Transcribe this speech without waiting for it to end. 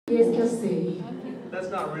português que eu sei. That's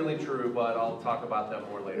not really true, but I'll talk about that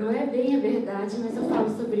more Não later. é bem a verdade, mas eu falo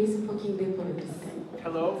sobre isso um pouquinho depois.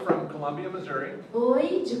 Hello from Columbia, Missouri.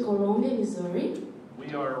 Oi, de Columbia, Missouri.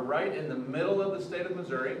 We are right in the middle of the state of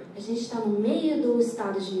Missouri, A gente está no meio do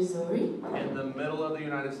estado de Missouri in the middle of the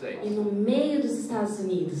United States. e no meio dos Estados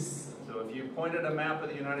Unidos. So if you pointed a map of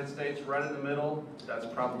the United States right in the middle, that's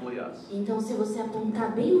probably us. Então, se você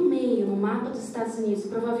apontar bem no meio, no mapa dos Estados Unidos,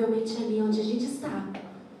 provavelmente é ali onde a gente está.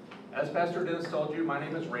 As Pastor Dennis told you, my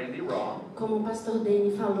name is Randy Raw. Como o pastor Danny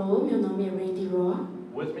falou, meu nome é Randy Raw.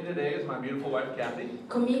 With me today is my beautiful wife, Kathy.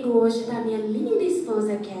 Comigo hoje está minha linda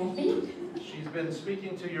esposa, Kathy. She's been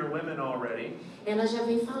speaking to your women already, Ela já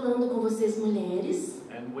vem falando com vocês, mulheres,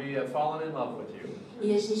 and we have fallen in love with you.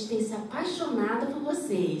 e a gente tem se apaixonado por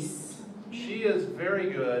vocês. She is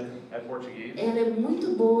very good at Portuguese. Ela é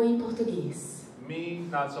muito boa em português. Me,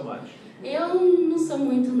 not so much. Eu não sou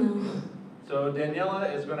muito, não. So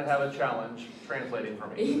Daniela is going to have a challenge translating for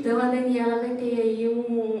me. Então a Daniela vai ter aí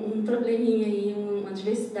um probleminha aí, uma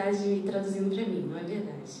diversidade traduzindo para mim, não é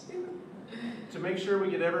verdade? To make sure we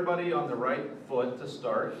get everybody on the right foot to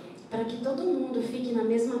start, Para que todo mundo fique na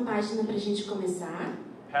mesma página para a gente começar,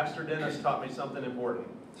 Pastor Dennis taught me something important.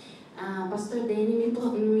 a pastor Danny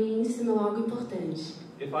me ensinou algo importante.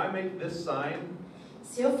 If I make this sign,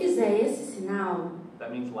 Se eu fizer esse sinal,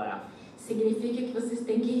 that means laugh. significa que vocês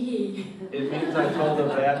têm que rir. It means I told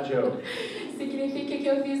a bad joke. Significa que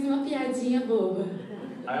eu fiz uma piadinha boba.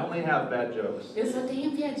 I only have bad jokes. Eu só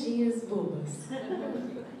tenho piadinhas bobas.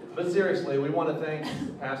 But seriously, we want to thank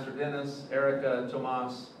Pastor Dennis, Erica,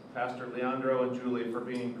 Tomas, Pastor Leandro, and Julie for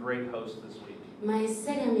being great hosts this week. Mas,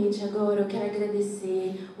 seriamente, agora eu quero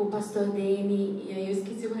agradecer o pastor Danny, e aí eu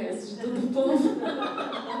esqueci o resto de todo o povo,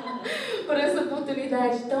 por essa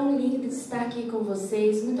oportunidade tão linda de estar aqui com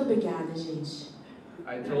vocês. Muito obrigada, gente.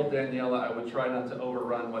 I told Daniela I would try not to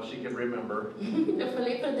overrun what she could remember. Eu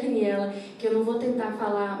falei para Daniela que eu não vou tentar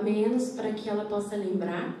falar menos para que ela possa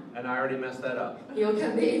lembrar. And I already messed that up. E eu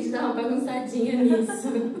acabei de dar uma bagunçadinha nisso.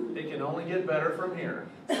 It can only get better from here.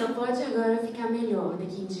 Só pode agora ficar melhor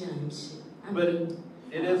daqui em diante. Amém. But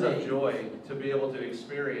it is a joy to be able to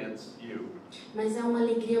experience you. Mas é uma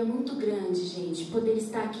alegria muito grande, gente, poder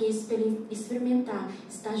estar aqui e experimentar,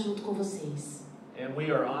 estar junto com vocês. And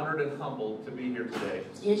we are honored and humbled to be here today.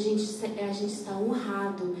 E a gente está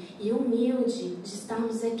honrado e humilde de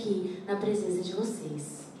estarmos aqui na presença de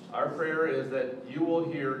vocês. Our prayer is that you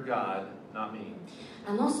will hear God, not me.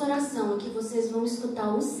 A nossa oração é que vocês vão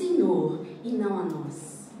escutar o Senhor e não a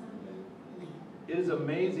nós. It is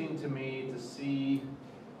amazing to me to see,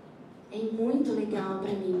 É muito legal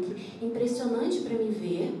para mim, impressionante para mim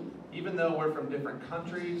ver, even though we're from different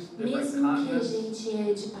countries, different mesmo que a continents, gente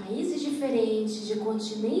é de países diferentes, de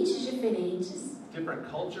continentes diferentes, different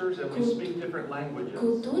cultures, and we speak different languages.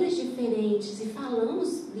 culturas diferentes e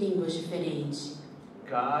falamos línguas diferentes.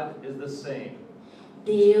 God is the same,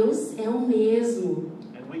 Deus é o mesmo.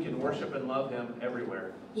 and we can worship and love Him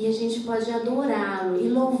everywhere. E a gente pode adorá-lo e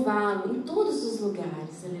louvá-lo em todos os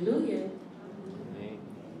lugares. Aleluia.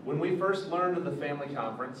 When we first learned of the family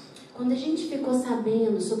conference, Quando a gente ficou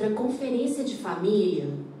sabendo sobre a conferência de família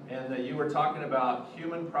and that you were talking about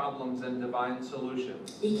human problems and divine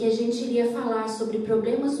solutions, e que a gente iria falar sobre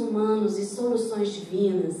problemas humanos e soluções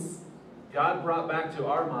divinas, God brought back to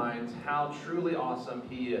our minds how truly awesome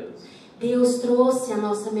He is. Deus trouxe à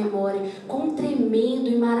nossa memória quão tremendo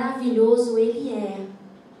e maravilhoso Ele é.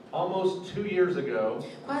 Almost 2 years ago,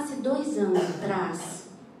 Quase 2 anos atrás,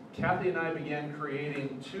 Kathy and I began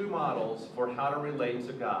creating 2 models for how to relate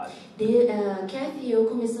to God. Kathy e eu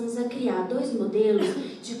começamos a criar 2 modelos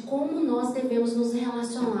de como nós devemos nos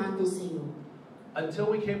relacionar com o Senhor. Until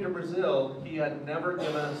we came to Brazil, He had never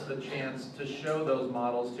given us the chance to show those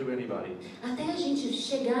models to anybody. Até a gente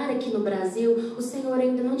chegar aqui no Brasil, o Senhor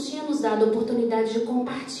ainda não tinha nos dado a oportunidade de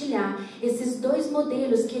compartilhar esses 2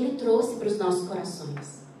 modelos que Ele trouxe para os nossos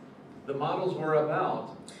corações. The models were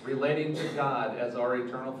about relating to God as our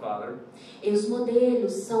eternal Father, E os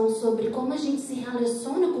modelos são sobre como a gente se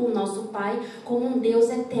relaciona com o nosso Pai, como um Deus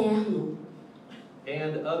eterno.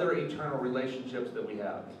 and other eternal relationships that we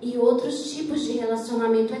have. E outros tipos de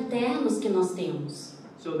relacionamento eternos que nós temos.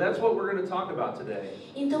 So that's what we're going to talk about today.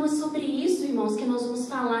 Então é sobre isso, irmãos, que nós vamos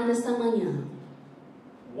falar nesta manhã.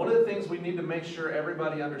 One of the things we need to make sure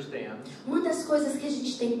everybody understands Uma das coisas que a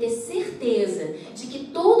gente tem que ter certeza de que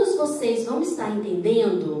todos vocês vão estar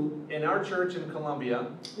entendendo, in our church in Columbia,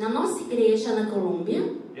 na nossa igreja na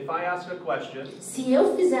Colômbia, if I ask a question, se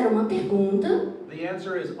eu fizer uma pergunta, the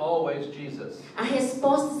answer is always Jesus. a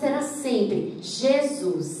resposta será sempre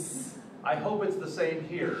Jesus. I hope it's the same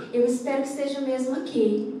here. Eu espero que seja o mesmo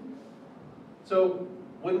aqui. So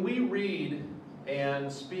when we read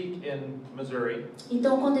and speak in Missouri,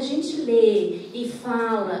 Então, quando a gente lê e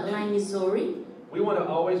fala lá em Missouri, we want to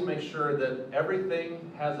always make sure that everything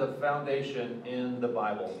has a foundation in the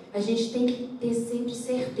Bible. a gente tem que ter sempre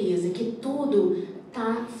certeza que tudo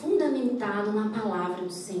está fundamentado na palavra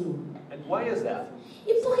do Senhor. And why is that?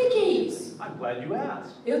 E por que é isso? I'm glad you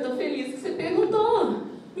asked. Eu estou feliz que você perguntou.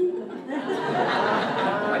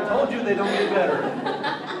 I told you they don't get better.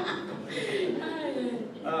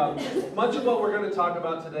 Much of what we're going to talk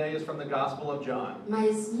about today is from the Gospel of John.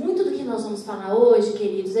 Mas muito do que nós vamos falar hoje,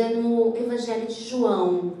 queridos, é no Evangelho de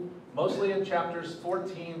João. Mostly in chapters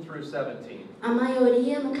 14 through 17. A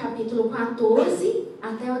maioria no capítulo 14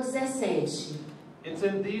 até o 17. It's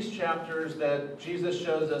in these chapters that Jesus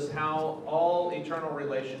shows us how all eternal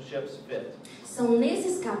relationships fit. São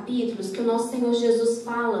nesses capítulos que o nosso Senhor Jesus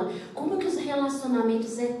fala como que os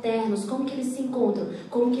relacionamentos eternos, como que eles se encontram,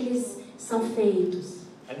 como que eles são feitos.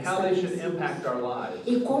 And how they should impact our lives.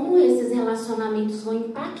 E como esses relacionamentos vão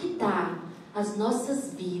impactar as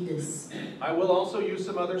nossas vidas. I will also use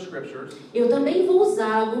some other scriptures. Eu também vou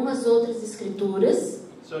usar algumas outras escrituras.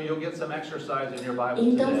 So you'll get some exercise in your Bible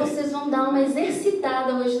Então today. vocês vão dar uma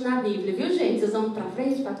exercitada hoje na Bíblia, viu, gente? Vocês vão para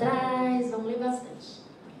frente, para trás, vão ler bastante.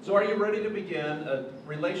 So are you ready to begin a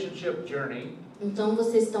relationship journey? Então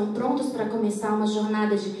vocês estão prontos para começar uma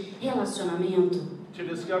jornada de relacionamento? To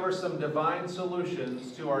discover some divine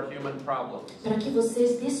solutions to our human problems. Para que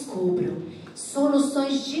vocês descubram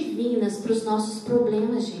soluções divinas para os nossos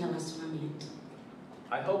problemas de relacionamento.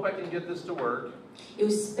 I hope I can get this to work. Eu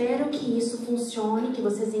espero que isso funcione, que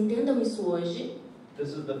vocês entendam isso hoje. This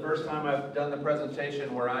is the first time I've done the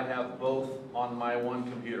presentation where I have both on my one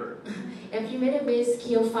computer. É a primeira vez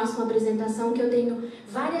que eu faço uma apresentação que eu tenho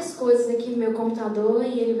várias coisas aqui no meu computador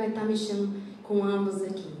e ele vai estar mexendo com ambos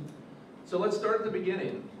aqui. So let's start at the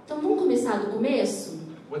beginning. Então vamos começar do começo?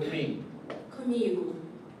 With me. Comigo.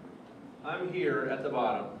 I'm here at the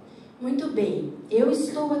bottom. Muito bem. Eu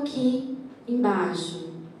estou aqui embaixo.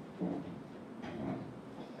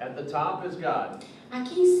 At the top is God.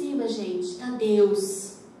 Aqui em cima, gente, está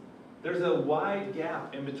Deus. There's a wide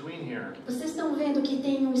gap in between here. Vocês estão vendo que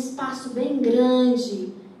tem um espaço bem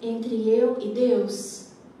grande entre eu e Deus?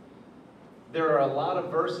 There are a lot of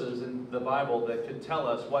verses in the Bible that could tell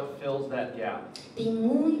us what fills that gap. Tem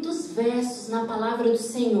muitos versos na palavra do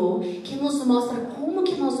Senhor que nos mostra como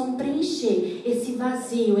que nós vamos preencher esse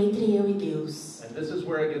vazio entre eu e Deus. And this is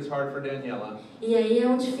where it gets hard for Daniela. E aí é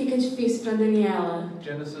onde fica difícil para Daniela.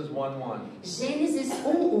 Genesis 1:1. Gênesis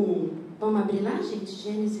 1:1. Vamos abrir lá, gente?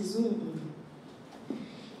 Gênesis 1:1.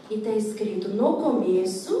 E está escrito: no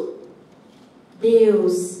começo,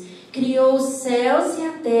 Deus criou os céus e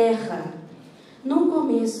a terra. No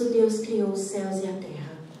começo, Deus criou os céus e a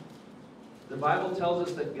terra. The Bible tells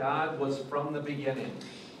us that God was from the beginning.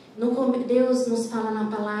 Deus nos fala na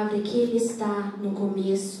palavra que Ele está no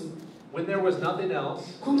começo. When there was nothing else,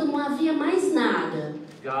 Quando não havia mais nada,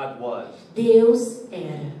 God was. Deus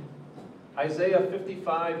era. Isaiah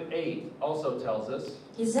 55:8 also tells us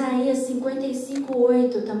Isaías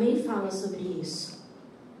 55:8 também fala sobre isso.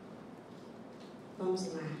 Vamos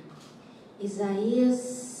lá.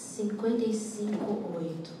 Isaías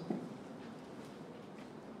 55:8.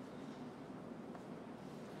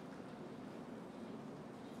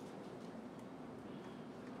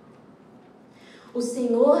 O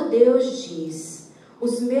Senhor Deus diz: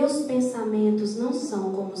 os meus pensamentos não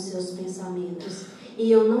são como os seus pensamentos,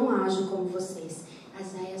 e eu não ajo como vocês.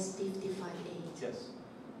 Isaias 55:8. yes.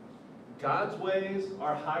 God's ways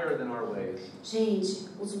are higher than our ways. Gente,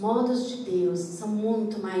 os modos de Deus são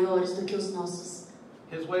muito maiores do que os nossos.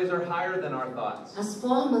 His ways are higher than our thoughts. A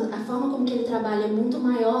forma como que Ele trabalha é muito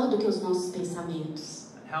maior do que os nossos pensamentos.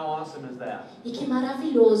 And how awesome is that? E que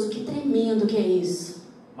maravilhoso, que tremendo que é isso.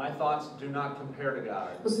 My thoughts do not compare to God.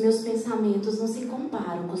 Os meus pensamentos não se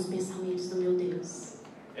comparam com os pensamentos do meu Deus.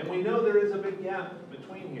 And we know there is a big gap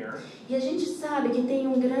between here. E a gente sabe que tem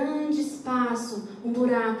um grande espaço, um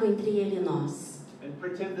buraco entre Ele e nós. And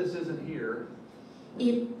pretend this isn't here.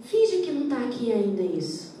 E finge que não está aqui ainda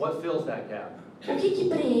isso. What fills that gap? O que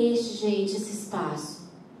preenche, gente, esse espaço?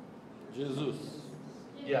 Jesus.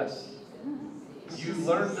 Yes. You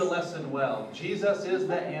learned the lesson well. Jesus is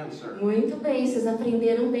the answer. Muito bem, vocês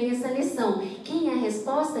aprenderam bem essa lição. Quem é a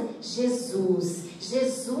resposta? Jesus.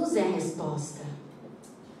 Jesus é a resposta.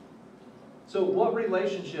 So what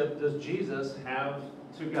relationship does Jesus have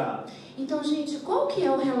to God? Então, gente, qual que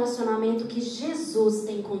é o relacionamento que Jesus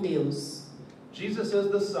tem com Deus? Jesus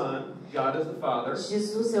is the Son, God is the Father.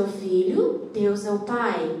 Jesus é o Filho, Deus é o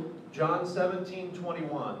Pai. John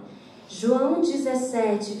 17:21. João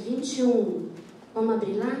 17:21. Vamos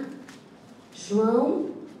abrir lá? João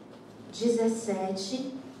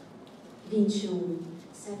 17, 21.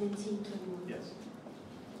 17, 21. Yes.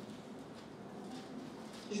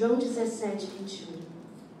 João 17, 21.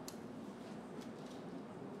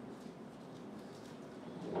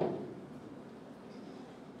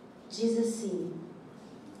 Diz assim: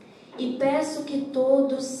 e peço que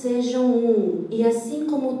todos sejam um, e assim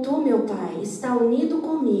como tu, meu Pai, está unido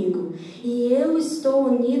comigo, e eu estou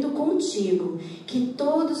unido contigo, que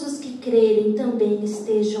todos os que crerem também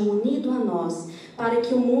estejam unidos a nós, para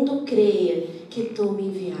que o mundo creia que tu me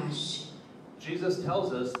enviaste. Jesus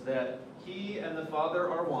tells us that he and the Father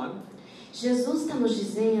are one. Jesus está nos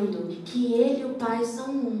dizendo que ele e o Pai são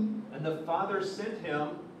um, And the Father sent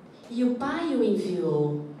him e o Pai o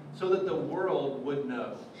enviou so that the world would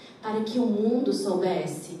know. para que o mundo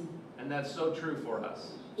soubesse. And that's so true for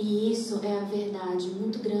us. E isso é a verdade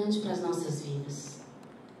muito grande para as nossas vidas.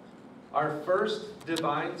 Our first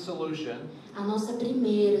divine solution, A nossa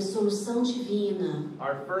primeira solução divina,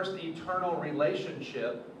 our first eternal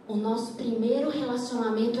relationship, o nosso primeiro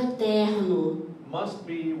relacionamento eterno must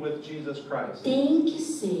be with Jesus Christ. tem que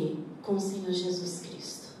ser com o Senhor Jesus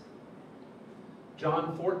Cristo.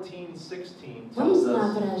 John 14:16 Vamos tells lá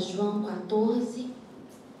us, para João 14.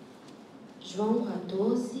 João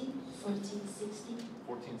 14, 14, 16.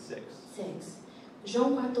 14:6. 6.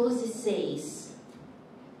 João 14, 6.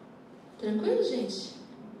 Tranquilo, gente?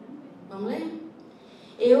 Vamos ler?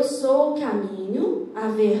 Eu sou o caminho, a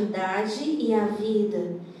verdade e a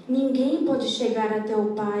vida. Ninguém pode chegar até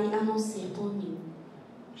o Pai a não ser por mim.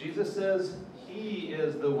 Jesus says he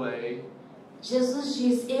is the way, Jesus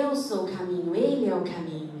diz, eu sou o caminho, Ele é o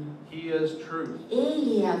caminho. he is truth,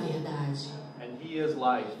 Ele é a verdade. and he is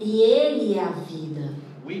life. E Ele é a vida.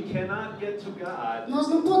 We cannot get to God Nós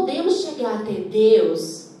não podemos chegar até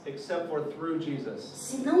Deus except for through Jesus.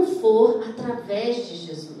 se não for através de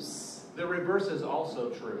Jesus. The reverse is also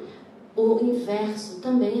true. O inverso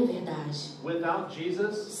também é verdade. Without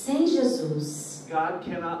Jesus, Sem Jesus, God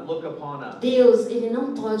cannot look upon us. Deus, Ele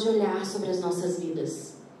não pode olhar sobre as nossas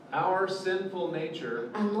vidas. Our sinful nature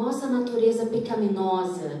A nossa natureza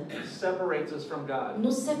pecaminosa separates us from God.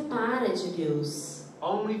 nos separa de Deus.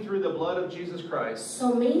 Only through the blood of Jesus Christ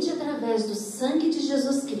Somente através do sangue de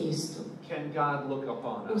Jesus Cristo, can God look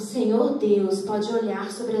upon o us. Senhor Deus pode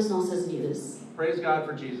olhar sobre as nossas vidas. Praise God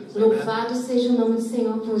for Jesus. Amen. Louvado seja o nome do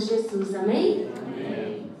Senhor por Jesus. Amém?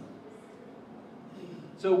 Amen.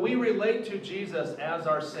 So we relate to Jesus as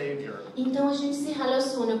our Savior. Então a gente se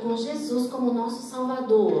relaciona com Jesus como nosso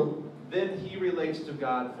Salvador. Then He relates to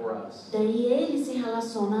God for us. Daí Ele se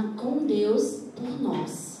relaciona com Deus por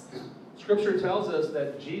nós. Scripture tells us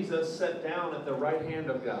that Jesus sat down at the right hand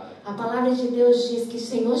of God. A palavra de Deus diz que o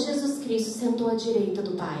Senhor Jesus Cristo sentou à direita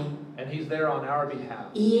do Pai. And He's there on our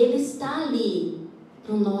behalf. E Ele está ali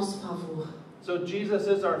para o nosso favor. So Jesus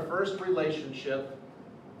is our first relationship.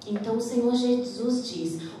 Então o Senhor Jesus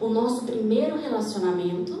diz, o nosso primeiro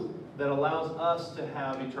relacionamento That allows us to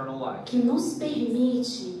have eternal life. que nos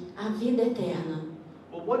permite a vida eterna.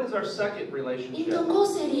 Well, what is our second relationship? Então qual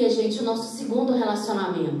seria, gente, o nosso segundo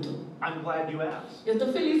relacionamento? I'm glad you asked. Eu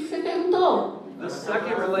estou feliz que você perguntou. The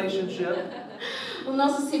second relationship O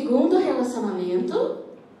nosso segundo relacionamento,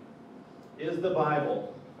 is the Bible.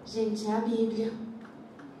 gente, é a Bíblia.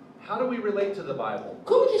 How do we relate to the Bible?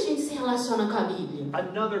 Como que a gente se relaciona com a Bíblia?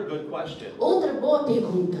 Another good question. Outra boa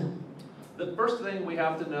pergunta. The first thing we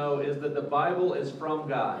have to know is that the Bible is from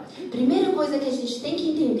God. Primeira coisa que a gente tem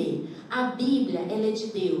que entender, a Bíblia, ela é de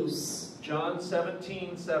Deus. John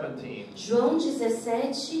 17:17. João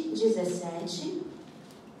 17, 17.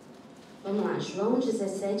 Vamos lá, João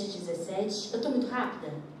 17, 17. Eu estou muito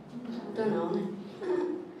rápida? Tô não, né?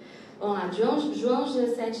 Vamos lá, João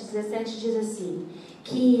 17, 17 diz assim: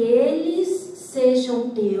 que eles sejam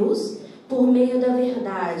Deus por meio da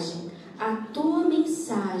verdade. A tua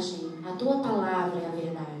mensagem, a tua palavra é a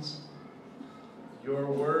verdade. Your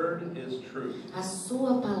word is truth. A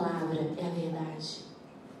sua palavra é a verdade.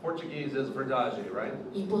 Portuguese is verdade, right?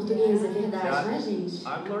 Em português é verdade, né, gente?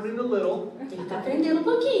 I'm learning a little. Ele está aprendendo um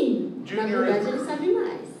pouquinho. Na Junior verdade, is- ele sabe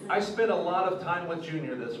mais. I spent a lot of time with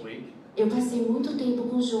Junior this week, Eu passei muito tempo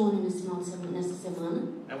com o Júnior nessa semana.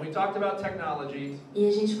 and we talked about technology, E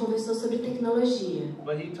a gente conversou sobre tecnologia.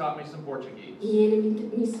 but he taught me some Portuguese. E ele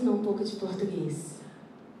me ensinou um pouco de português.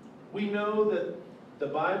 We know that the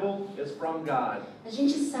Bible is from God, A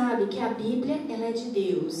gente sabe que a Bíblia, ela é de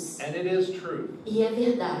Deus. and it is truth. E é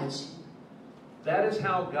verdade. That is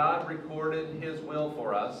how God recorded His will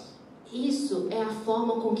for us. Isso é a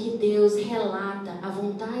forma com que Deus relata a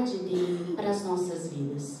vontade dele para as nossas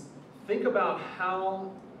vidas. Think about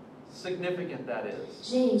how significant that is.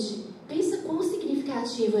 Gente, pensa quão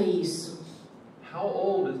significativo é isso. How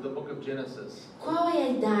old is the book of Genesis? Qual é a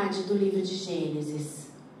idade do livro de Gênesis?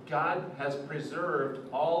 God has preserved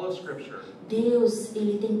all of Scripture. Deus,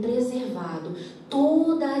 ele tem preservado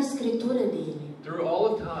toda a escritura dele. Through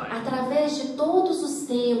all of time. Através de todos os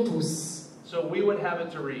tempos. So we would have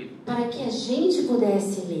it to read. Para que a gente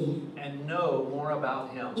pudesse ler. And know more about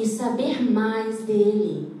him. E saber mais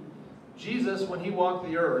dele. Jesus, when he walked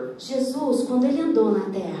the earth, Jesus, quando ele andou na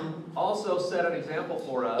terra, also set an example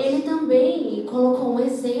for us. Ele também colocou um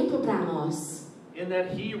exemplo para nós. In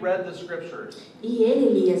that he read the scriptures. E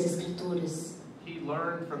ele lia as escrituras. He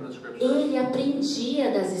learned from the scriptures. Ele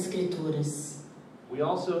aprendia das escrituras. We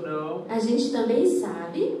also know. A gente também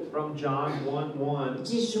sabe. From John 1:1.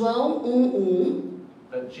 De João 1:1.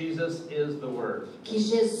 That Jesus is the Word. Que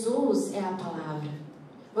Jesus é a palavra.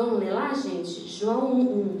 Vamos ler lá, gente? João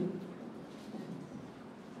 1:1.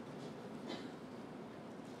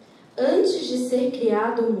 Antes de ser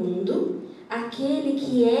criado o mundo, aquele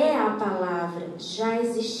que é a palavra já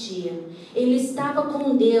existia. Ele estava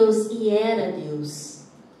com Deus e era Deus.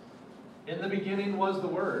 In the beginning was the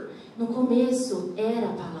Word. No começo era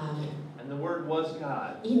a palavra. And the Word was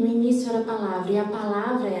God. E no início era a palavra, e a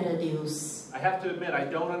palavra era Deus. I have to admit, I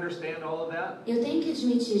don't understand all of that. Eu tenho que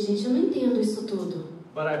admitir, gente, eu não entendo isso tudo.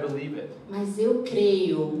 But I believe it. Mas eu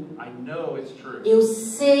creio. I know it's true. Eu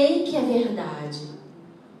sei que é verdade.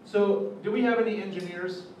 So, do we have any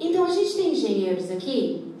engineers? Então a gente tem engenheiros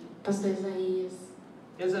aqui? Pastor Isaías.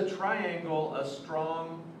 Is a triangle a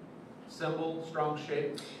strong symbol, strong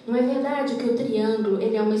shape? Não é verdade que o triângulo,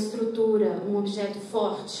 ele é uma estrutura, um objeto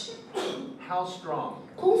forte? How strong?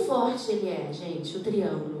 Quão forte ele é, gente, o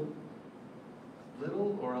triângulo?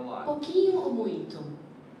 Little or a lot? Pouquinho ou muito?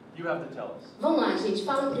 You have to tell us. Vamos lá, gente,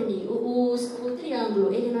 fala pra mim. O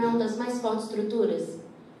triângulo, ele não é uma das mais fortes estruturas?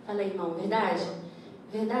 Fala aí, irmão, verdade?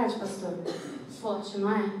 Verdade, pastor? Forte,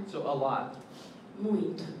 não é? So a lot.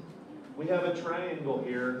 Muito. We have a triangle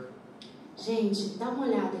here. Gente, dá uma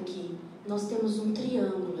olhada aqui. Nós temos um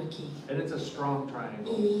triângulo aqui. And it's a strong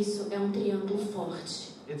triangle. E isso é um triângulo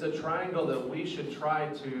forte. It's a triangle that we should try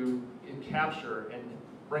to capture and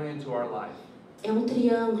bring into our life. É um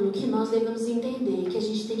triângulo que nós devemos entender, que a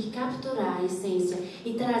gente tem que capturar a essência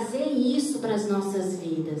e trazer isso para as nossas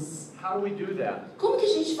vidas. How do we do that? Como que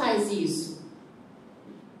a gente faz isso?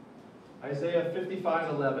 Isaiah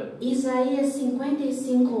 55:11. Isaías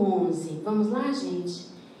 55:11. Vamos lá, gente?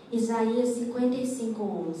 Isaías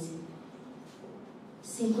 55:11.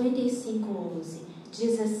 55:11.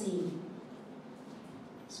 Diz assim.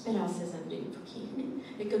 Vou esperar vocês abrirem um pouquinho.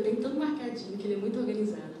 É que eu tenho tudo marcadinho, que ele é muito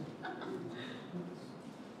organizado.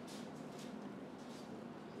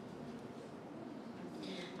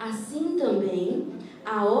 Assim também,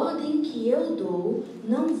 a ordem que eu dou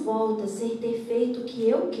não volta a ser ter feito o que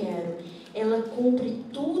eu quero. Ela cumpre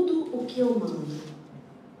tudo o que eu mando.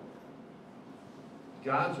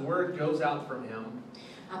 God's word goes out from him.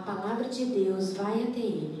 A palavra de Deus vai até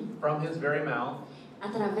ele. From his very mouth.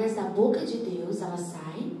 Através da boca de Deus, ela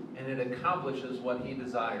sai. And it accomplishes what he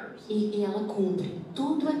desires. E ela cumpre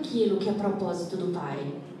tudo aquilo que é propósito do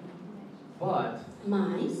Pai.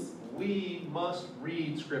 Mas we must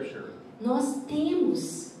read Scripture. Nós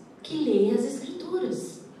temos que ler as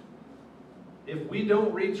Escrituras. If we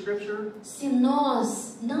don't read Scripture, se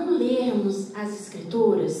nós não lermos as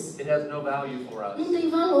Escrituras, it has no value for us. Não tem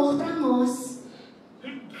valor para nós.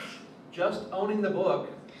 Just owning the book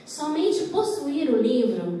somente possuir o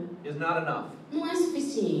livro is not enough. Não é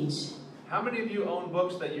suficiente. How many of you own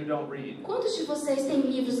books that you don't read? Quantos de vocês têm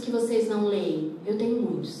livros que vocês não leem? Eu tenho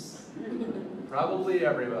muitos. Probably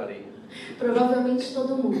everybody. Provavelmente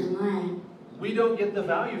todo mundo, não é? We don't get the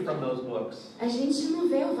value from those books. A gente não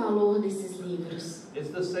vê o valor desses livros.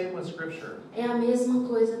 It's the same with Scripture. É a mesma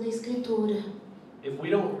coisa da Escritura. If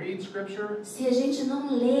we don't read Scripture, se a gente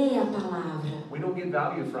não lê a palavra, we don't get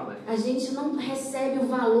value from it. A gente não recebe o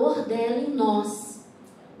valor dela em nós.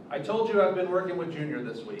 I told you I've been working with Junior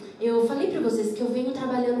this week. Eu falei para vocês que eu venho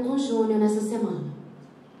trabalhando com o Júnior nessa semana.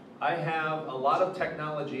 I have a lot of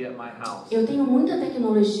technology at my house. Eu tenho muita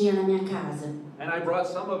tecnologia na minha casa. And I brought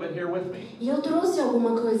some of it here with me. E eu trouxe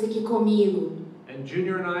alguma coisa aqui comigo. And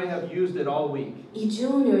Junior and I have used it all week. E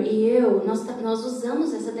Junior e eu, nós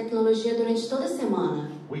usamos essa tecnologia durante toda a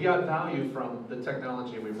semana. We got value from the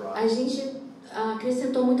technology we brought. A gente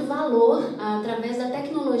acrescentou muito valor através da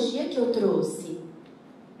tecnologia que eu trouxe.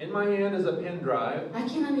 In my hand is a pen drive.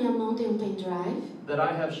 Aqui na minha mão tem um pen drive. That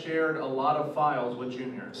I have shared a lot of files with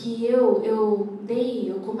Junior. Que eu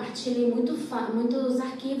compartilhei muitos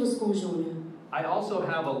arquivos com o Júnior. I also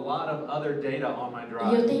have a lot of other data on my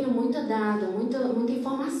drive. E eu tenho muita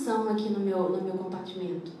informação aqui no meu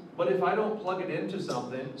compartimento. But if I don't plug it into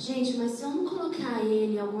something, Gente, mas se eu não colocar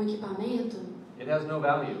ele em algum equipamento, it has no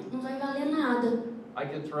value. não vai valer nada. I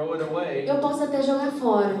could throw it away Eu posso até jogar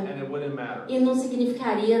fora and it wouldn't matter. e não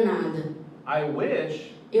significaria nada. I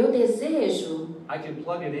wish Eu desejo I could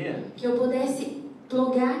plug it in que eu pudesse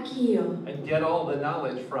plugar aqui, ó, and get all the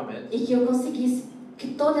knowledge from it e que eu conseguisse que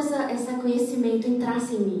todo esse conhecimento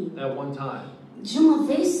entrasse em mim at one time. de uma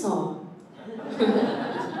vez só.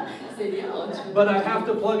 Seria ótimo. But I have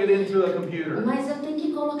to plug it into a computer Mas eu tenho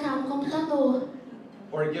que colocar no computador.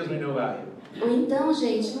 or it gives me no value. Ou então,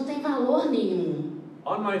 gente, não tem valor nenhum.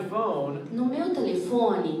 On my phone, No meu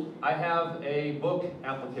telefone, I have a book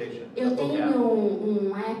application. a eu book tenho app.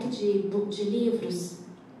 um app de livros.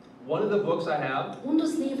 One of the books I have Um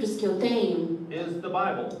dos livros que eu tenho is the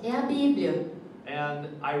Bible, é a Bíblia. and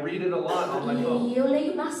I read it a lot on my phone. E eu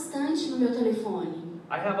leio bastante no meu telefone.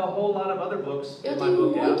 I have a whole lot of other books Eu in my tenho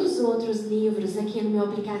book app muitos outros livros aqui no meu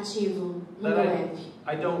aplicativo, no meu app.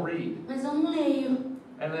 I don't read, Mas eu não leio.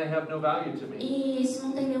 and they have no value to me. E isso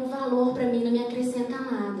não tem nenhum valor para mim, não me acrescenta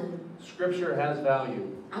nada. Scripture has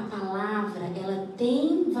value. A palavra, ela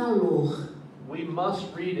tem valor. We must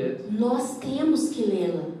read it, Nós temos que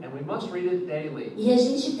lê-la. and we must read it daily. E a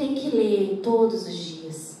gente tem que ler todos os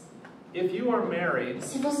dias. If you are married,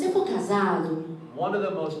 Se você for casado, one of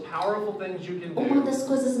the most powerful things you can uma do das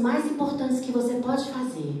coisas mais importantes que você pode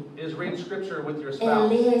fazer is read Scripture with your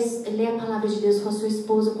é spouse. ler a palavra de Deus com a sua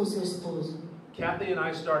esposa ou com o seu esposo. Kathy and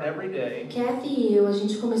I start every day Kathy e eu, a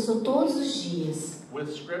gente começou todos os dias with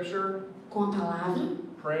Scripture, com a palavra,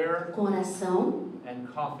 prayer, com oração and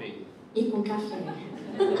coffee. e com café.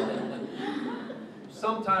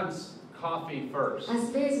 Sometimes coffee first. Às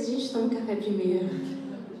vezes a gente toma café primeiro.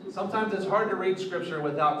 Sometimes it's hard to read Scripture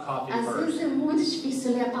without coffee Às vezes first. é muito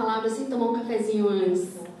difícil ler a palavra sem tomar um cafezinho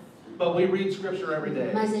antes. But we read Scripture every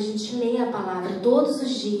day. Mas a gente lê a palavra todos os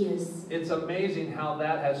dias. It's amazing how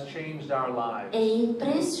that has changed our lives. É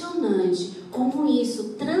impressionante como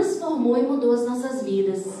isso transformou e mudou as nossas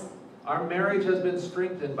vidas. Our marriage has been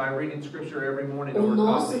strengthened by reading Scripture every morning O over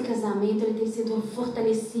nosso coffee. casamento ele tem sido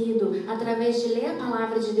fortalecido através de ler a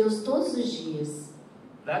palavra de Deus todos os dias.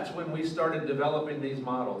 That's when we started developing these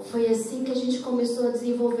models. Foi assim que a gente começou a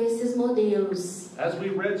desenvolver esses modelos. As we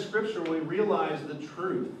read Scripture, we realized the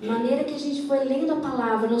truth. De maneira que a gente foi lendo a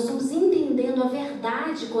palavra, nós fomos entendendo a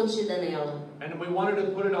verdade contida nela. And we wanted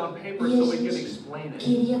to put it on paper E a so we could gente explain it.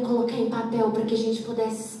 queria colocar em papel para que a gente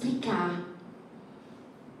pudesse explicar.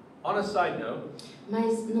 On a side note,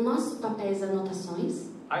 Mas no nosso papéis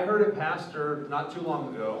anotações, I heard a pastor not too long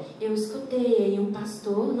ago eu escutei aí um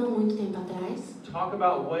pastor, não muito tempo atrás, talk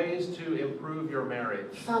about ways to improve your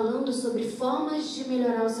marriage. falando sobre formas de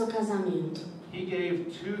melhorar o seu casamento. He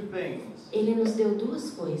gave two things. Ele nos deu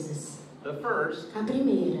duas coisas. The first, A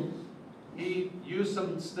primeira, he used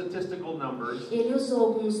some statistical numbers. ele usou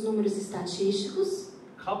alguns números estatísticos.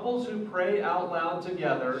 Couples who pray out loud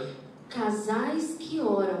together Casais que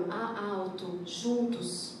oram alto,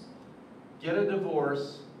 juntos, get a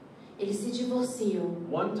divorce eles se divorciam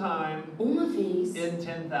one time uma vez in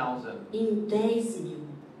 10,000. em 10.000.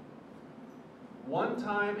 One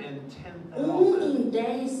time in 1 10,000. em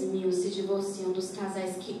 10.000 se divorciam dos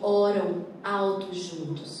casais que oram alto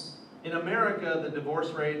juntos. In America, the divorce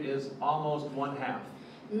rate is almost one half.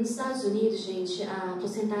 Nos Estados Unidos, gente, a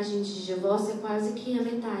porcentagem de divórcio é quase que a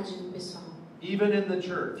metade do pessoal. Even in the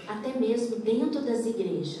church. Até mesmo dentro das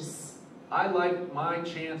igrejas. I like my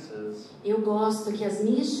chances Eu gosto que as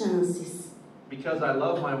minhas chances, because I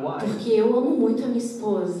love my wife. porque eu amo muito a minha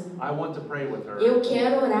esposa, I want to pray with her eu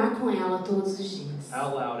quero orar com ela todos os dias.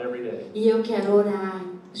 out loud every day. E eu quero orar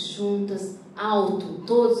juntas, alto,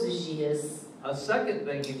 todos os dias. A second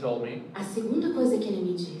thing he told me A segunda coisa que ele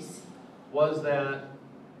me disse, was that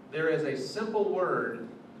there is a simple word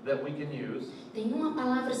that we can use tem uma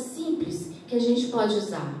palavra simples que a gente pode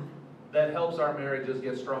usar, that helps our marriages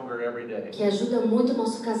get stronger every day. que ajuda muito o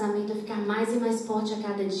nosso casamento a ficar mais e mais forte a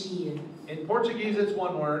cada dia. In Portuguese, it's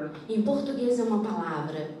one word. Em português é uma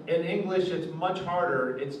palavra. In English, it's much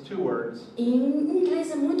harder. It's two words. Em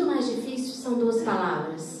inglês é muito mais difícil, são duas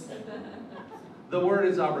palavras. The word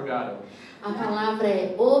is obrigado. A palavra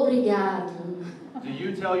é obrigado. Do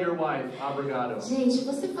you tell your wife obrigado? Gente,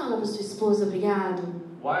 você fala para sua esposa obrigado?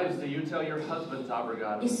 Wives, do you tell your husbands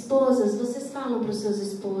obrigado? Esposas, vocês falam para os seus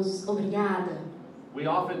esposos obrigada? We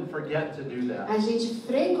often forget to do that. A gente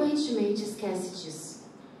frequentemente esquece disso.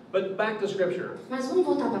 But back to Scripture. Mas vamos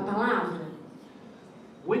voltar para a palavra?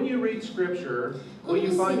 When you read Scripture, will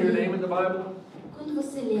you find your name in the Bible? Quando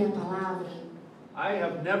você lê a palavra, I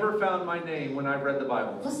have never found my name when I've read the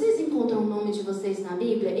Bible. Vocês encontram o nome de vocês na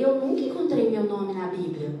Bíblia? Eu nunca encontrei meu nome na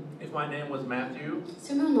Bíblia. If my name was Matthew,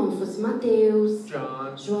 Se o meu nome fosse Mateus,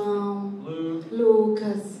 John, João, Luke,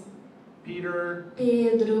 Lucas, Peter,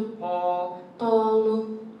 Pedro, Paul,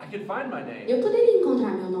 Paulo, I could find my name. eu poderia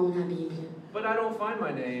encontrar meu nome na Bíblia. But I don't find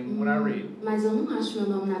my name when I read. Mas eu não acho meu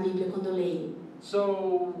nome na Bíblia quando eu leio.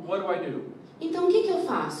 So what do? Então o que eu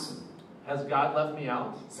faço? Has God left me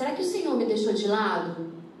out? Será que o Senhor me deixou de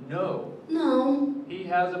lado? No. Não. He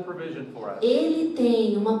has a provision for us. Ele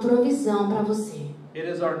tem uma provisão para você. It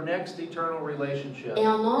is our next eternal relationship. É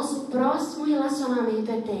o nosso próximo relacionamento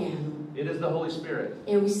eterno. It is the Holy Spirit.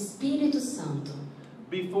 É o Espírito Santo.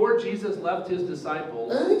 Before Jesus left his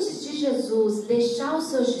disciples, Antes de Jesus deixar os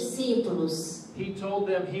seus discípulos, he told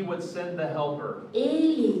them he would send the helper.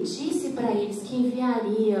 ele disse para eles que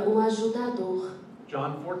enviaria o ajudador.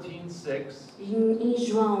 John 14:6. Em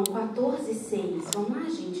João 14:6. Vamos lá,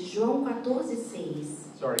 gente. João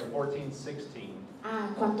 14:6. Sorry, 14:16.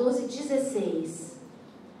 14:16.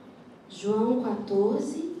 João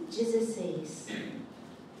 14:16.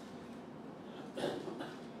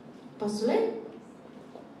 Posso ler?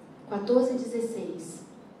 14:16.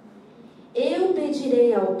 Eu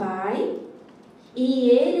pedirei ao Pai, e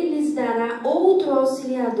Ele lhes dará outro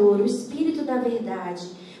auxiliador, o Espírito da Verdade,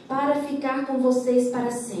 para ficar com vocês para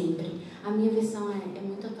sempre. A minha versão é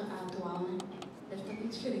muito atual, né? Deve estar bem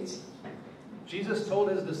diferente. Jesus told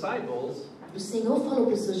his disciples O Senhor falou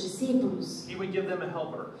para os seus discípulos he would give them a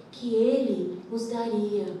helper, que Ele os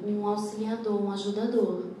daria um auxiliador, um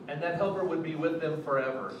ajudador. and that helper would be with them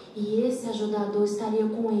forever. E esse ajudador estaria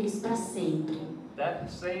com eles para sempre.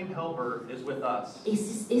 That same helper is with us.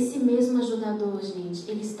 Esse mesmo ajudador, gente,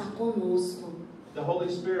 ele está conosco. The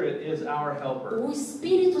Holy Spirit is our helper. O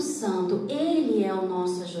Espírito Santo, ele é o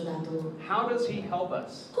nosso ajudador. How does he help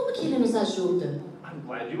us? Como que ele nos ajuda? I'm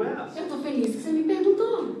glad you asked. Eu estou feliz que você me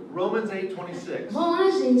perguntou. Romans 8:26. Vamos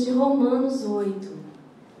lá, gente, Romanos 8.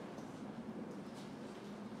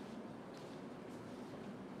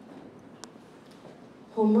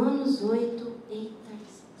 Romanos 8, 8:26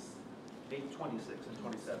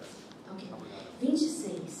 and 27. ok,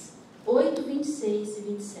 26. 8, 26 e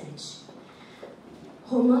 27.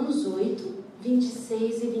 Romanos 8,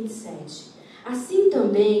 26 e 27. Assim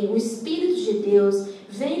também o Espírito de Deus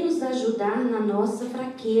vem nos ajudar na nossa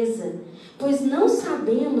fraqueza, pois não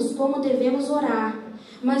sabemos como devemos orar,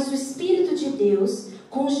 mas o Espírito de Deus,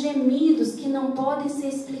 com gemidos que não podem ser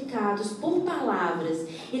explicados por palavras,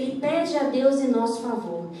 ele pede a Deus em nosso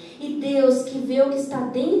favor. E Deus, que vê o que está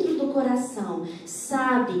dentro do coração,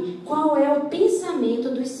 sabe qual é o pensamento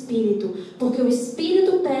do Espírito, porque o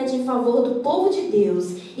Espírito pede em favor do povo de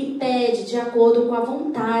Deus e pede de acordo com a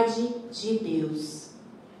vontade de Deus.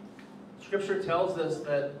 Scripture tells us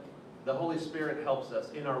that the Holy Spirit helps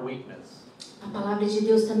us in our weakness. A palavra de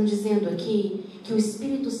Deus está nos dizendo aqui que o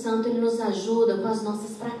Espírito Santo ele nos ajuda com as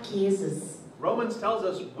nossas fraquezas. Romans tells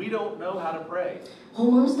us we don't know how to pray.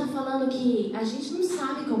 Romanos está falando que a gente não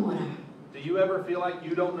sabe como orar. Do you ever feel like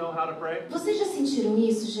you don't know how to pray? Vocês já sentiram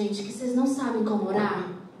isso, gente? Que vocês não sabem como orar?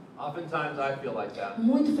 Oftentimes I feel like that.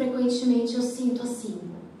 Muito frequentemente eu sinto assim.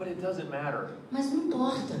 But it doesn't matter. Mas não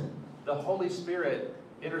importa. The Holy Spirit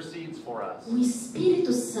intercedes for us. O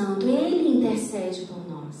Espírito Santo, ele intercede por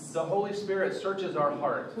nós. The Holy Spirit searches our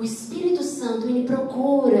heart. O Espírito Santo, ele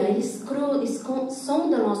procura, ele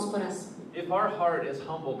sonda nosso coração. If our heart is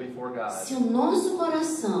humble before God, Se o nosso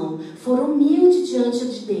coração for humilde diante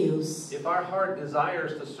de Deus, if our heart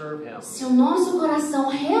desires to serve Him, se o nosso coração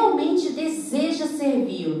realmente deseja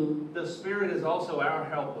servi-lo, the Spirit is also our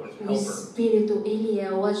helper. o Espírito, ele é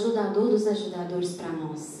o ajudador dos ajudadores para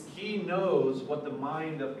nós. He knows what the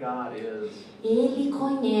mind of God is. Ele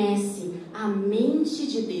conhece a mente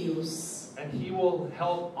de Deus. And He will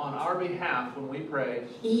help on our behalf when we pray.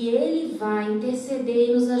 E Ele vai interceder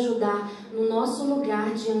e nos ajudar no nosso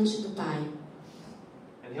lugar diante do Pai.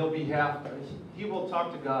 And He will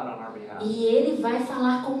talk to God on our behalf. E Ele vai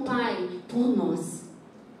falar com o Pai por nós.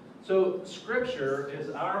 So Scripture is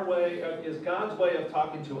God's way of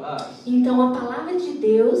talking to us. Então a palavra de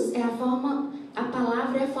Deus é a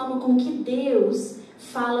palavra é a forma com que Deus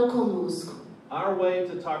fala conosco. Our way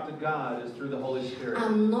to talk to God is through the Holy Spirit.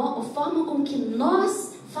 A forma com que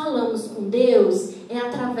nós falamos com Deus é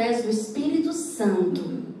através do Espírito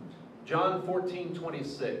Santo. John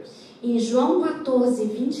 14:26. Em João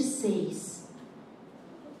 14:26.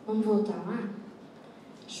 Vamos voltar lá?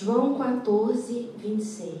 João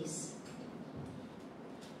 14:26.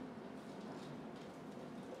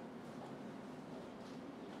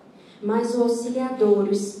 Mas o Auxiliador,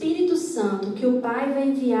 o Espírito Santo, que o Pai vai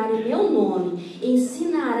enviar em meu nome,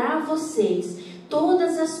 ensinará a vocês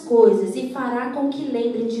todas as coisas e fará com que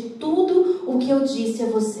lembrem de tudo o que eu disse a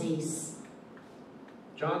vocês.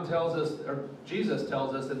 Jesus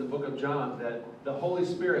tells us in the book of John that the Holy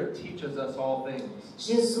Spirit teaches us all things.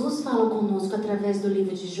 Jesus fala conosco através do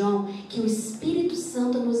livro de João que o Espírito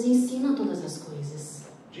Santo nos ensina todas as coisas.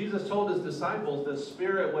 Jesus told his disciples the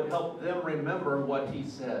Spirit would help them remember what he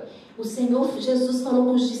said. O Senhor Jesus falou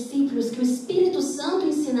com os discípulos que o Espírito Santo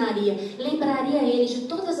ensinaria, lembraria eles de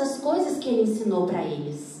todas as coisas que ele ensinou para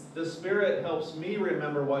eles. The Spirit helps me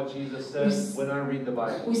remember what Jesus said when I read the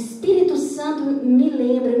Bible. O Espírito Santo me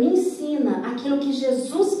lembra, me ensina aquilo que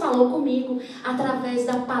Jesus falou comigo através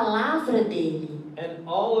da palavra dele. And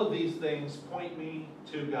all of these things point me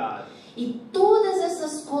to God. E todas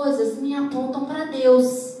essas coisas me apontam para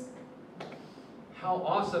Deus. How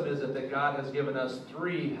awesome is it that God has given us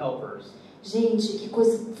 3 helpers? Gente, que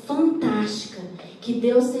coisa fantástica que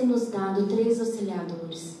Deus tem nos dado 3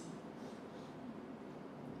 auxiliadores.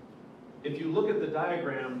 If you look at the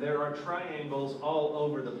diagram, there are triangles all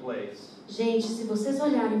over the place. Gente, se vocês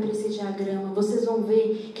olharem para esse diagrama, vocês vão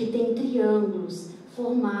ver que tem triângulos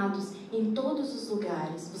formados em todos os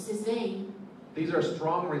lugares. Vocês veem? These are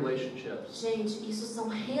strong relationships. Gente, isso são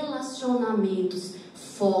relacionamentos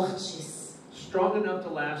fortes. Strong enough to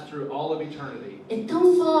last through all of eternity. É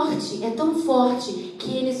tão forte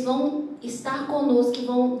que eles vão estar conosco, que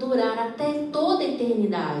vão durar até toda a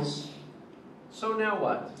eternidade. So now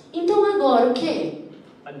what? Então agora o quê?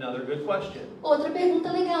 Another good question. Outra pergunta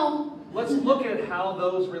legal. Let's look at how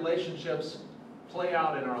those relationships play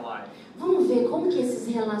out in our life. Vamos ver como que esses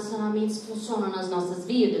relacionamentos funcionam nas nossas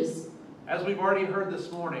vidas? As we've already heard this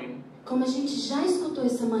morning, Como a gente já escutou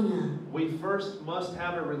essa manhã, we first must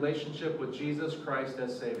have a relationship with Jesus Christ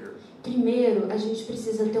as Savior. primeiro a gente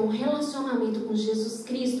precisa ter um relacionamento com Jesus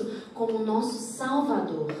Cristo como nosso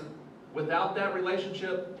Salvador. Without that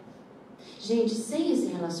relationship, Gente, sem esse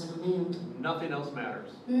relacionamento, nothing else matters.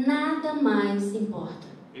 nada mais importa.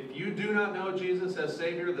 If you do not know Jesus as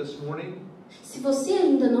Savior this morning, Se você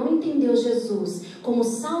ainda não entendeu Jesus como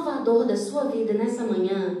Salvador da sua vida nessa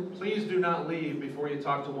manhã, please do not leave before you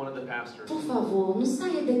talk to one of the pastors. por favor, não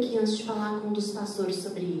saia daqui antes de falar com um dos pastores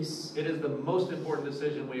sobre isso. It is the most important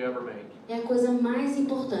decision we ever make. É a coisa mais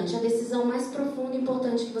importante, a decisão mais profunda e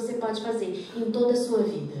importante que você pode fazer em toda a sua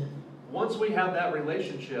vida. Once we have that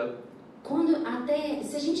relationship,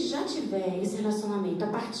 Se a gente já tiver esse relacionamento, a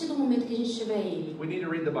partir do momento que a gente tiver ele, we need to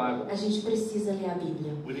read the Bible. a gente precisa ler a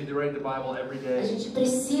Bíblia. We need to read the Bible every A day. gente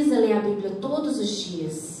precisa ler a Bíblia todos os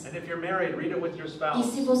dias. And if you're married, read it with your E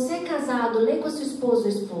spouse. se você é casado, lê com a sua esposa ou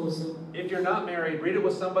esposo. If you're not married, read it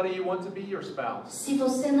with somebody you want to be your spouse. Se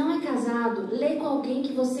você não é casado, lê com alguém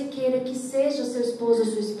que você queira que seja seu esposo ou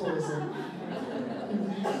sua esposa.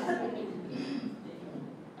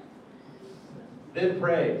 Then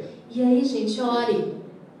pray. E aí, gente, ore.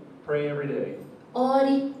 Pray every day.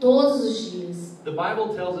 Ore todos os dias. The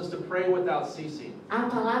Bible tells us to pray without ceasing. A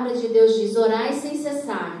palavra de Deus diz, orai sem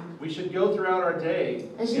cessar. We should go throughout our day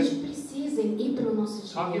A gente precisa ir pelo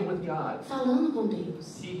nosso talking dia with God. falando com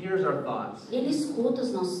Deus. He hears our thoughts. Ele escuta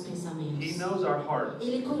os nossos He pensamentos. knows our hearts.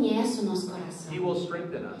 Ele conhece o nosso He coração. will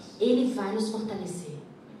strengthen us. Ele vai nos fortalecer.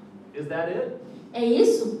 Is that it? É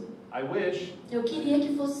isso? I wish, Eu queria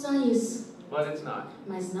que fosse só isso, but it's not.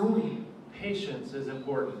 mas não é. Patience is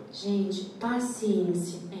important. Gente,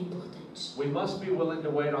 paciência é importante. We must be willing to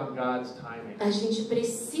wait on God's timing. A gente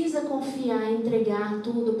precisa confiar e entregar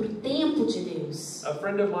tudo para o tempo de Deus. A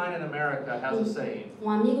friend of mine in America has a saying, Um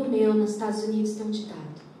amigo meu nos Estados Unidos tem um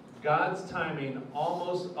ditado. God's timing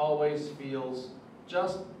almost always feels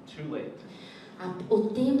just too late. O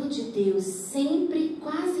tempo de Deus sempre,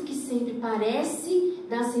 quase que sempre, parece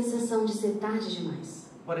dar a sensação de ser tarde demais.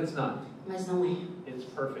 But it's not. Mas não é. It's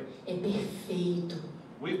perfect. É perfeito.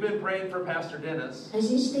 We've been praying for Pastor Dennis A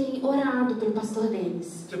gente tem orado pelo pastor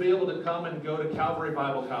Denis to be able to come and go to Calvary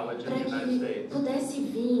Bible College in para the que United ele States. pudesse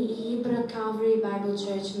vir e ir para Calvary Bible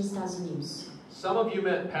Church nos Estados Unidos. Some of you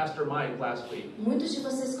met Pastor Mike last week. Muitos de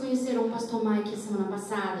vocês conheceram o pastor Mike semana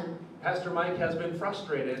passada. Pastor Mike has been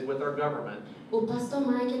frustrated with our government O pastor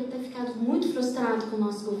Mike ele tem ficado muito frustrado com o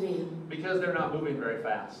nosso governo, because they're not moving very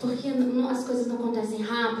fast. porque as coisas não acontecem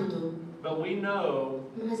rápido, But we know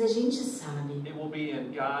mas a gente sabe it will be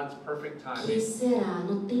in God's perfect que timing. será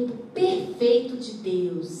no tempo perfeito de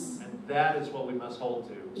Deus. And that is what we must hold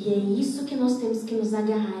to. E é isso que nós temos que nos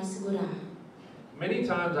agarrar e segurar. Many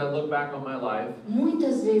times I look back on my life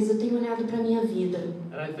Muitas muitas vezes eu tenho olhado para minha vida.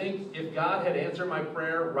 And I think if God had answered my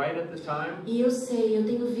prayer right at the time, E eu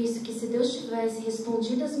tenho visto que se Deus tivesse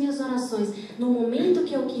respondido as minhas orações no momento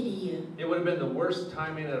que eu queria, it would have been the worst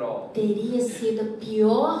timing at all. teria sido o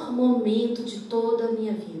pior momento de toda a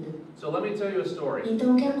minha vida. So let me tell you a story. Então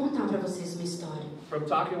eu quero contar para vocês uma história. From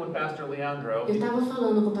talking with Pastor Leandro, Eu estava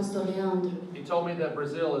falando com o pastor Leandro. he told me that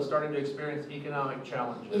Brazil is starting to experience economic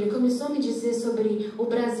challenges. Ele começou a me dizer sobre o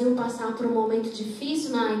Brasil passar por um momento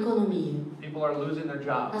difícil na economia. People are losing their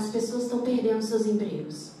jobs. As pessoas estão perdendo seus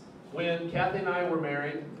empregos. When Kathy and I were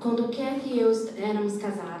married, Quando Kathy e eu éramos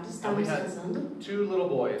casados, estávamos had casando, 2 little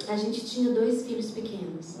boys. a gente tinha 2 filhos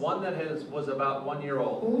pequenos. One that was about 1 year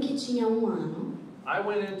old. Um que tinha 1 ano. I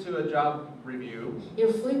went into a job review.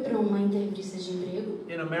 Eu fui para uma entrevista de emprego.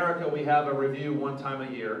 In America, we have a review 1 time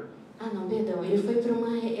a year. Não, perdão. Ele foi para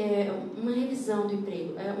uma revisão do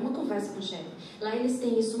emprego, uma conversa com o chefe. Lá eles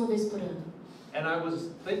têm isso uma vez por ano. And I was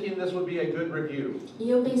thinking this would be a good review. E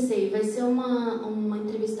eu pensei, vai ser uma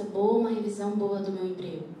entrevista boa, uma revisão boa do meu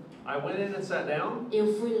emprego. I went in and sat down.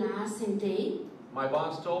 Eu fui lá, sentei. My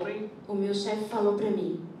boss told me, O meu chefe falou para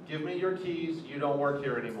mim: give me your keys, you don't work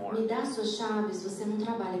here anymore. me dá suas chaves, você não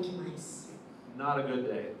trabalha aqui mais. Not a good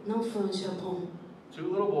day. Não foi um dia bom. 2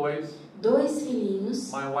 little boys. 2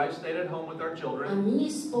 filhinhos. My wife stayed at home with our A children. minha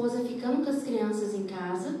esposa ficando com as crianças em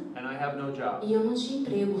casa. And I have no job. E eu não tinha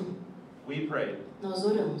emprego. We prayed. Nós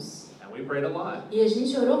oramos. And we prayed a lot. E a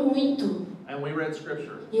gente orou muito. And we read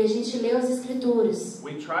scripture. E a gente leu as escrituras.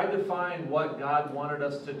 We tried to find what God wanted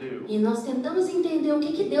us to do. E nós tentamos entender o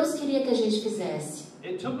que Deus queria que a gente fizesse.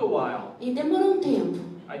 It took a while. E demorou um tempo.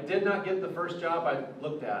 I did not get the first job I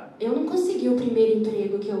looked at. Eu não consegui o primeiro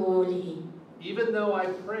emprego que eu olhei. Even though I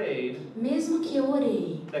prayed Mesmo que eu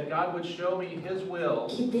orei that God would show me His will,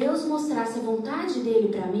 que Deus mostrasse a vontade dele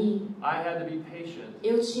para mim, I had to be patient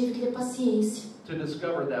eu tive que ter paciência to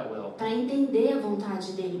discover that will. para entender a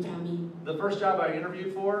vontade dele para mim. The first job I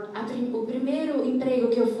interviewed for O primeiro emprego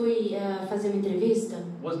que eu fui fazer uma entrevista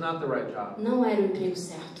was not the right job. não era o emprego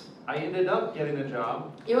certo. I ended up getting a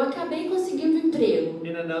job Eu acabei conseguindo um emprego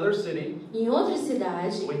in another city. em outra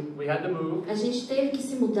cidade. We had to move, A gente teve que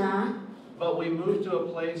se mudar, but we moved to a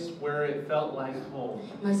place where it felt like home.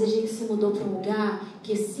 mas a gente se mudou para um lugar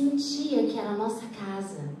que sentia que era a nossa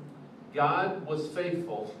casa. God was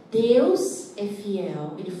faithful Deus é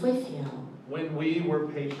fiel, Ele foi fiel when we were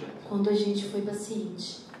patient. quando a gente foi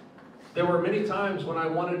paciente. There were many times when I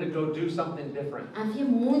wanted to go do something different. Houve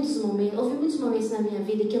muitos momentos na minha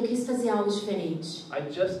vida que eu quis fazer algo diferente.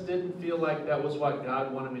 I just didn't feel like that was what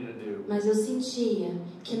God wanted me to do. Mas eu sentia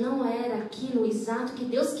que não era aquilo exato que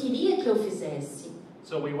Deus queria que eu fizesse.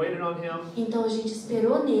 So we waited on Him, Então a gente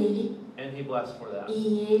esperou nele and He blessed for that.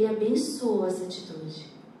 e Ele abençoou essa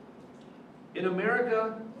atitude. In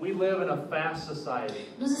America, we live in a fast society.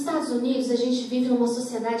 Nos Estados Unidos a gente vive numa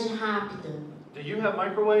sociedade rápida. Do you have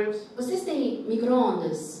microwaves? Vocês têm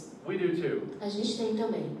micro-ondas? We do too. A gente tem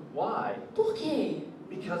também. Why? Por quê?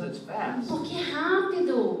 Because it's fast. Porque é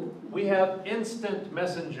rápido. We have instant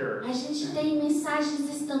messenger. A gente tem mensagens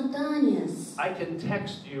instantâneas. I can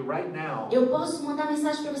text you right now, Eu posso mandar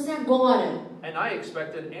mensagem para você agora. and I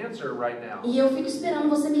expect an answer right now. E eu fico esperando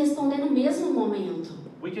você me responder no mesmo momento.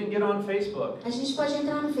 We can get on Facebook, A gente pode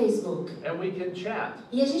entrar no Facebook. and we can chat.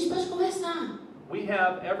 E a gente pode conversar. We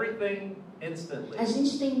have everything instantly. A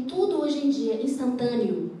gente tem tudo hoje em dia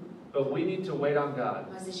instantâneo. But we need to wait on God.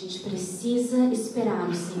 Mas a gente precisa esperar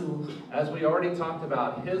no Senhor. As we already talked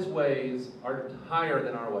about, His ways are higher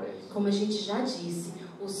than our ways. Como a gente já disse,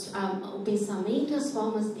 o pensamento e as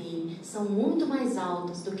formas dele são muito mais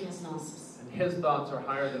altos do que as nossas. And His thoughts are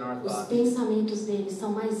higher than our Os thoughts. pensamentos dele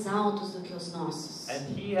são mais altos do que os nossos.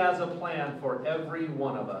 And He has a plan for every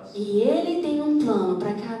one of us. E ele tem um plano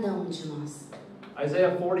para cada um de nós.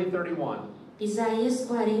 Isaiah 40:31. Isaías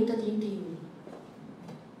 40:31.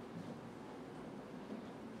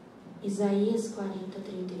 Isaías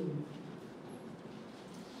 40:31.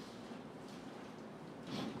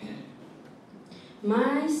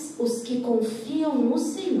 Mas os que confiam no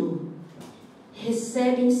Senhor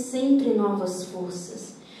recebem sempre novas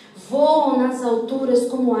forças, voam nas alturas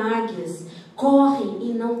como águias, correm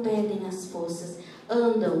e não perdem as forças,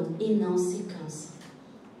 andam e não se cansam.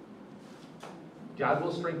 God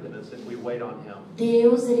will strengthen us if we wait on Him.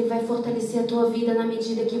 Deus, Ele vai fortalecer a tua vida na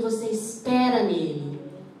medida que você espera nele.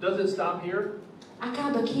 Does it stop here?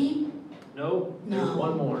 Acaba aqui? No. There's Não.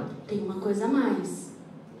 one more. Tem uma coisa a mais.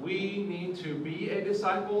 We need to be a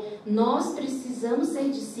disciple, Nós precisamos ser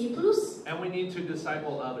discípulos and we need to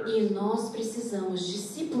disciple others. e nós precisamos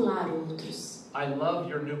discipular outros. I love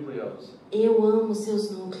your nucleos. Eu amo seus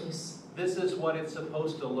núcleos. This is what it's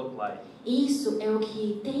supposed to look like. Isso é o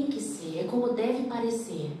que tem que ser, é como deve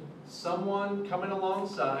parecer. Someone coming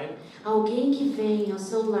alongside Alguém que vem ao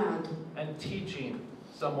seu lado and teaching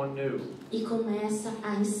someone new. e começa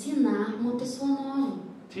a ensinar uma pessoa nova.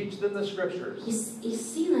 Teach them the scriptures.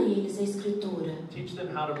 Ensina eles a escritura. Teach them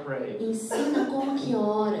how to pray. Ensina como que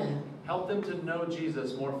ora. Help them to know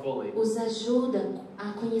Jesus more fully. Os ajuda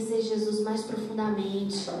a conhecer Jesus mais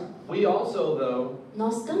profundamente. We also, though,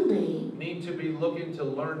 Nós também need to be looking to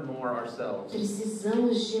learn more ourselves.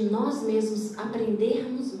 precisamos de nós mesmos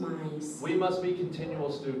aprendermos mais. We must be continual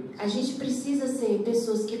students. A gente precisa ser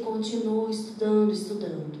pessoas que continuam estudando.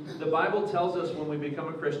 The Bible tells us when we become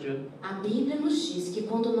a Christian, A Bíblia nos diz que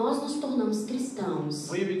quando nós nos tornamos cristãos,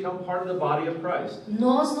 we become part of the body of Christ.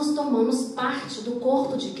 nós nos tornamos parte do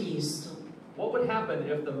corpo de Cristo. What would happen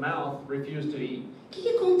if the mouth refused to eat? O que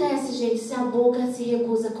acontece, gente, se a boca se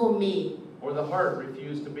recusa a comer? Or the heart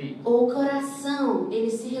refused to beat? Ou o coração, ele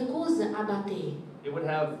se recusa a bater? It would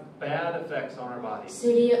have bad effects on our bodies.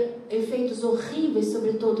 Seria efeitos horríveis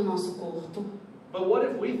sobre todo o nosso corpo. But what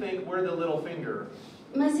if we think we're the little finger?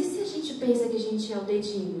 Mas e se a gente pensa que a gente é o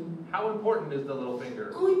dedinho? How important is the little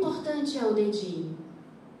finger? Quão importante é o dedinho?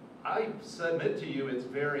 I submit to you it's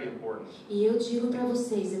very important. E eu digo para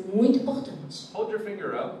vocês, é muito importante. Hold your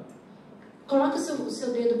finger up. Coloca o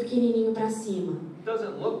seu dedo pequenininho para cima. It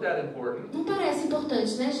doesn't look that important. Não parece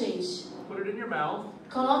importante, né, gente? Put it in your mouth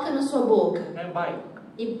Coloca na sua boca and bite.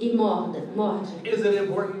 e morde. Is it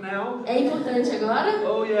important now? É importante agora?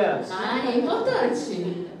 Oh yes. Ah, é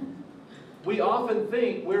importante. We often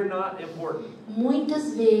think we're not important.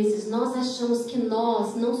 Muitas vezes nós achamos que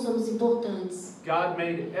nós não somos importantes. God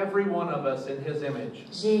made every one of us in His image.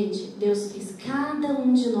 Gente, Deus fez cada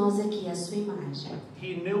um de nós aqui a sua imagem.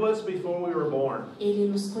 He knew us before we were born. Ele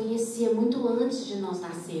nos conhecia muito antes de nós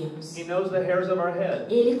nascermos. He knows the hairs of our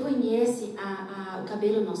head, Ele conhece o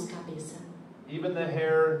cabelo da nossa cabeça. even the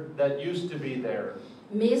hair that used to be there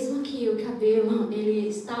Mesmo que o cabelo ele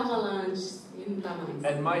estava lá antes, ele não está mais.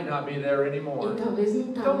 and might not be there anymore. E talvez não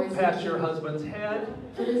está Don't mais pat aqui. your husband's head.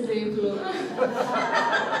 Por exemplo,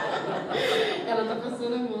 ela está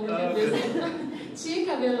passando a mão na cabeça. Tinha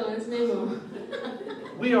cabelo antes, né, irmão?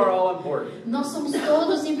 We are all important. Nós somos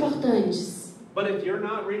todos importantes. But if you're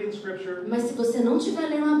not reading scripture, Mas se você não estiver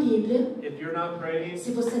lendo a Bíblia, if you're not praying,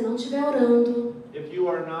 se você não estiver orando, if you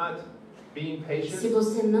are not being se patient,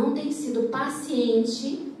 você não tem sido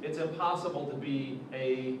paciente, it's impossible to be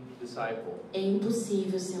a disciple. é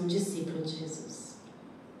impossível ser um discípulo de Jesus.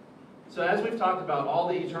 So as we've talked about all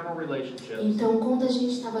the eternal relationships, Então, quando a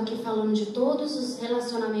gente estava aqui falando de todos os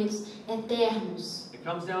relacionamentos eternos, it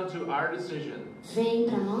comes down to our decision. vem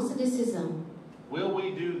para nossa decisão. Will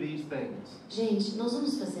we do these things? Gente, nós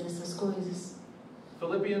vamos fazer essas coisas?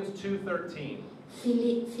 Philippians 2:13.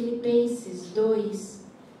 Filipenses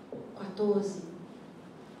 2:14.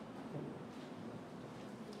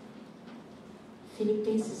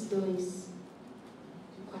 Filipenses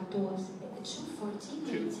 2:14.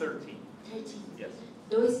 2:13. 13. Yes.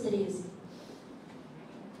 2:13.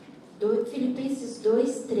 Filipenses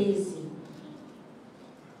 2:13.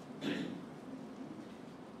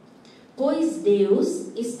 Pois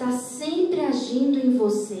Deus está sempre agindo em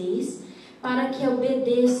vocês para que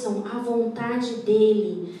obedeçam à vontade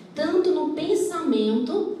dele, tanto no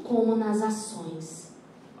pensamento como nas ações.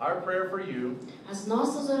 Our prayer for you, As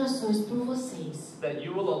nossas orações por vocês that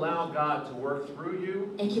you will allow God to work through you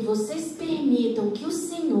é que vocês permitam que o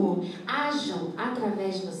Senhor ajam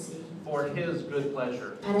através de você, for His good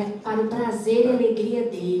pleasure. para o prazer e alegria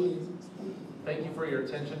dele. Thank you for your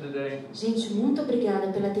attention today, Gente, muito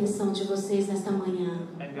obrigada pela atenção de vocês nesta manhã.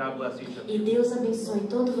 and God bless each of E you. Deus abençoe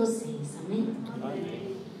todos vocês. Amém?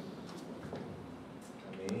 Amém.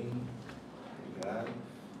 Obrigado.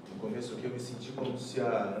 No começo aqui eu me senti como se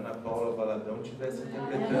a Ana Paula Valadão estivesse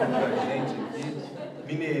interpretando para a gente aqui,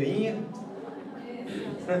 mineirinha.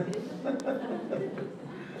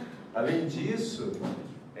 Além disso,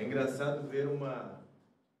 é engraçado ver uma